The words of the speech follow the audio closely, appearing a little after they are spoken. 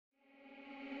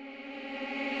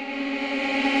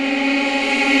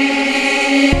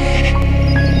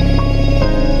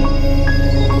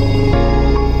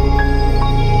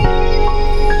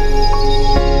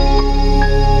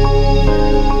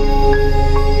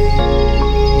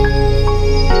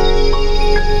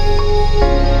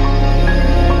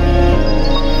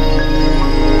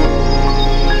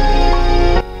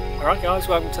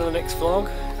welcome to the next vlog.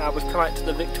 We've come out to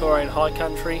the Victorian High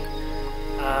Country.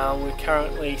 We're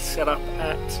currently set up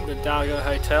at the Dargo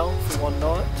Hotel for one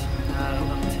night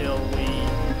until we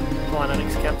find our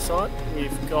next campsite.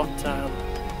 We've got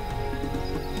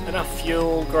enough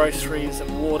fuel, groceries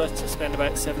and water to spend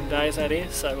about 7 days out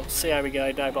here, so we'll see how we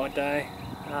go day by day,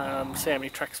 see how many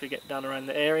tracks we get done around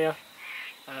the area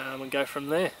and go from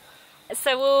there.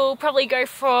 So we'll probably go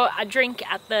for a drink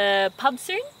at the pub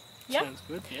soon. Yep. Sounds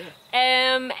good, yeah.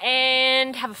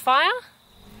 And have a fire.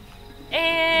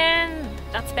 And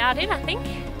that's about it, I think.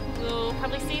 We'll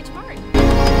probably see you tomorrow.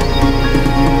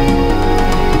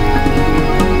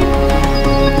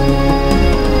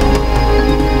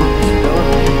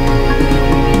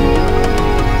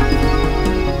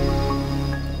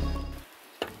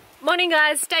 Morning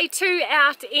guys, day 2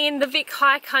 out in the VIC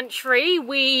High Country.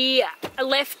 We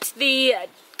left the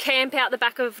camp out the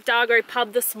back of Dargo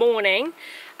pub this morning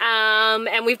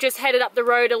and we've just headed up the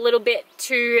road a little bit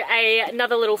to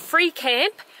another little free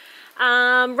camp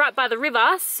right by the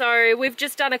river. So we've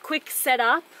just done a quick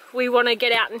setup. We want to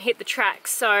get out and hit the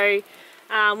tracks, so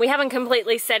we haven't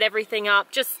completely set everything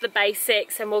up, just the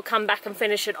basics, and we'll come back and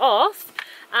finish it off.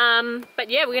 But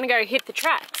yeah, we're gonna go hit the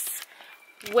tracks.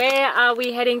 Where are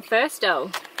we heading first,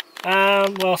 though?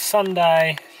 Well,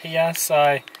 Sunday here,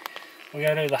 so we're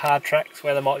going to do the hard tracks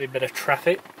where there might be a bit of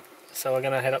traffic. So we're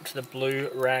going to head up to the Blue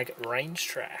Rag Range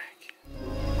track.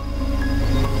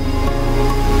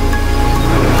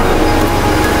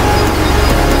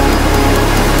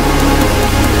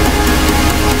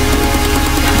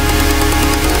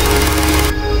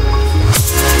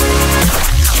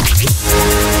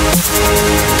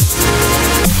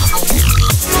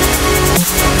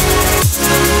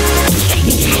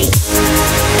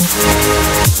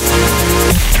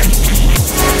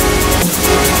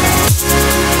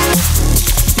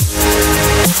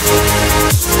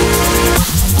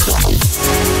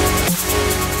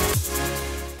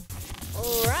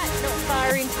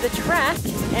 The track,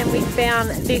 and we found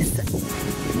this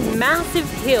massive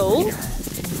hill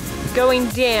going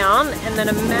down and then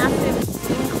a massive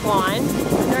incline.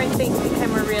 I don't think the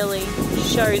camera really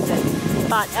shows it,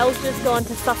 but Elle's just gone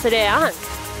to suss it out,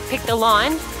 pick the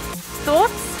line.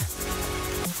 Thoughts?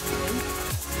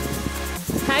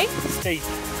 Hey? Steep.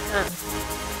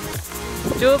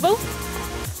 Doable?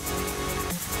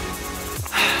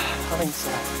 I think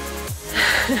so.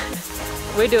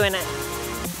 We're doing it.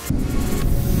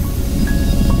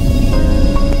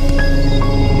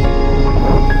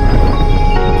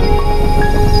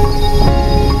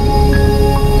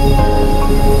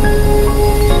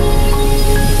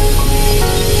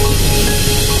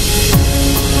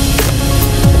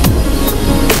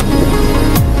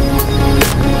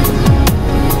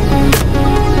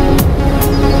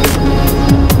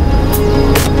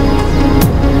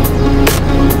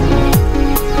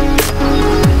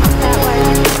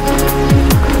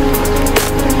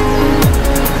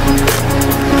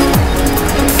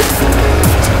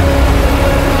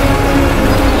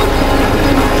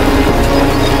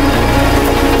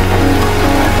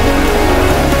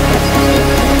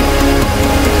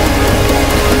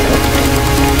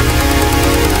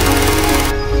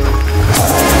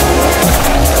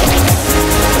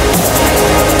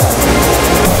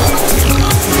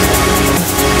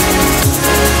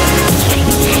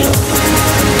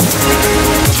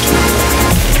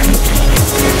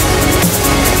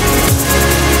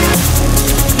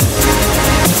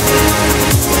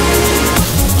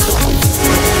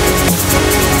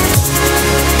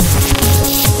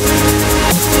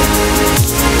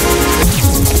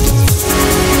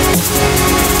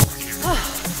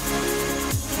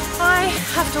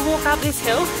 Up this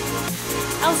hill.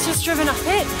 Elle's just driven up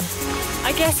it.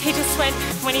 I guess he just went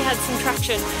when he had some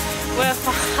traction. We're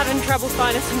having trouble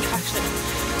finding some traction.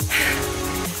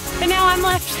 But now I'm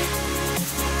left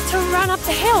to run up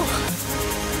the hill.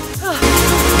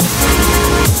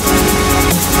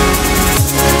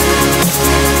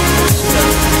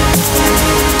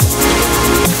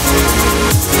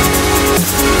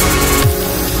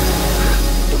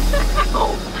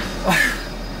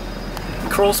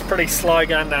 Crawl's pretty slow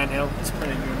going downhill, it's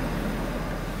pretty good.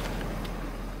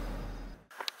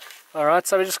 Alright,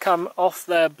 so we just come off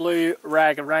the Blue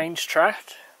Rag Range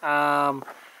track.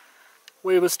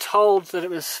 We was told that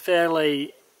it was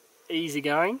fairly easy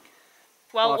going.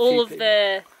 Well, all of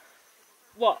the,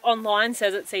 what online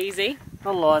says it's easy.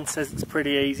 Online says it's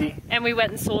pretty easy. And we went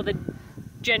and saw the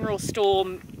general store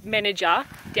manager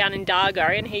down in Dargo,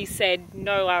 and he said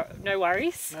no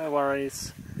worries. No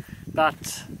worries.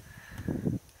 But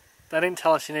they didn't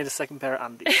tell us you need a second pair of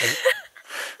undies.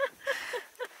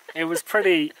 It was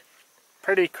pretty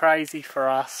crazy for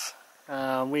us.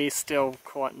 We're still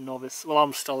quite novice. Well,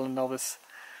 I'm still a novice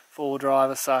four-wheel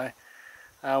driver, so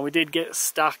we did get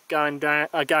stuck going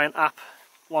up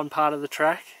one part of the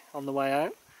track on the way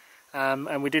out,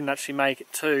 and we didn't actually make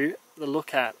it to the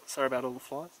lookout. Sorry about all the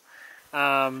flies.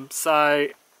 So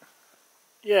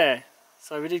yeah,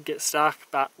 so we did get stuck,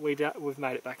 but we've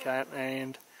made it back out,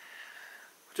 and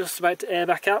we're just about to air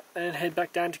back up and head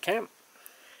back down to camp.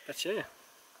 But yeah,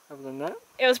 other than that,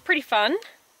 it was pretty fun.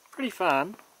 Pretty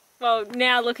fun. Well,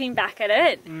 now looking back at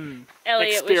it,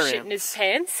 Elliot was shitting his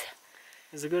pants.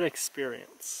 It was a good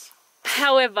experience.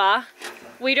 However,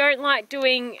 we don't like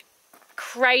doing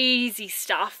crazy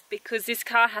stuff because this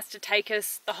car has to take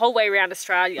us the whole way around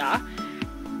Australia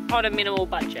on a minimal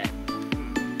budget.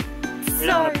 We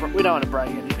don't want to break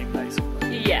anything,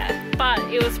 basically. Yeah, but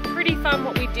it was pretty fun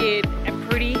what we did and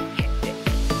pretty hectic.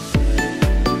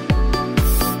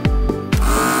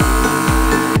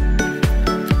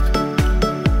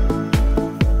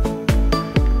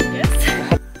 Yes?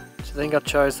 Do you think I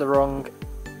chose the wrong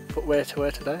footwear to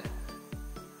wear today?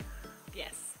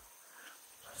 Yes.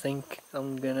 I think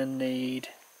I'm gonna need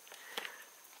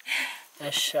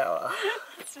a shower.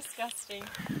 It's disgusting.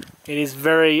 It is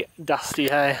very dusty,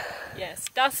 hey? Yes,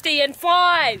 dusty and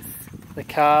flies! The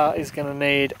car is gonna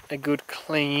need a good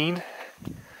clean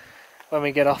when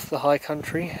we get off the high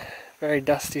country. Very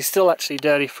dusty, still actually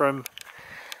dirty from,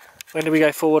 when did we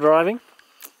go forward driving?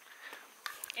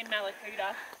 In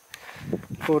Malakuta.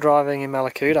 Forward driving in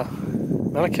Malakuta.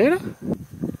 Malakuta?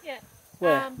 Yeah.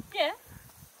 Where? Yeah.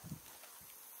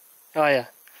 Oh yeah.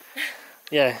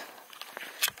 Yeah.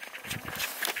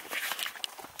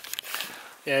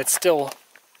 Yeah, it's still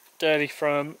dirty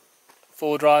from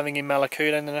forward driving in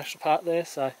Malakuta in the national park there,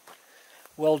 so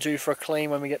well due for a clean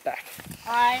when we get back.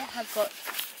 I have got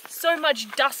so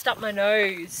much dust up my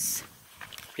nose.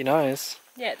 Your nose?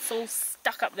 Yeah, it's all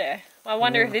stuck up there. I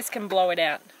wonder if this can blow it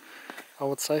out. I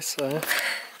would say so.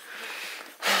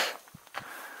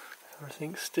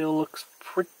 Everything still looks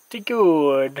pretty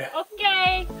good.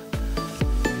 Okay.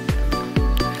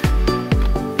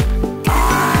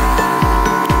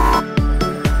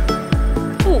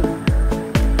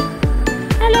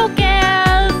 Hello,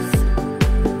 girls.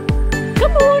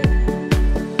 Come on.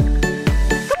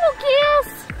 Come on, girls.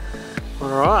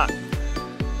 Alright.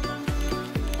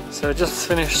 So we just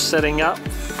finished setting up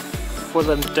for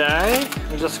the day.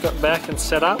 We just got back and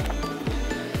set up.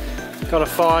 Got a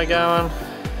fire going.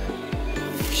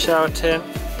 Shower tent.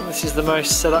 This is the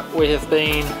most set up we have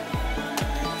been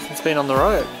since being on the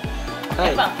road.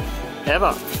 Hey,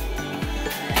 ever.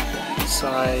 So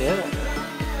yeah.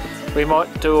 We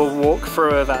might do a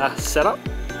walkthrough of our setup,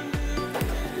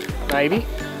 maybe,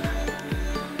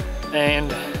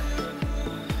 and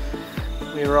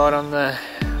we're right on the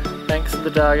banks of the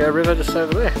Dargo River just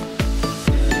over there.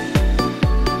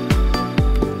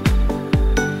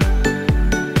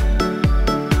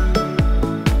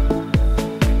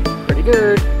 Pretty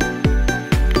good.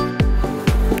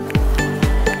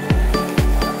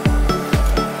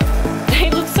 They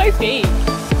look so big.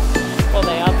 Well,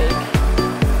 they are big.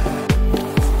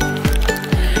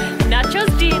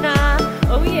 Nachos dinner,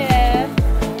 oh yeah,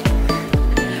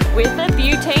 with a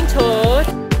butane torch.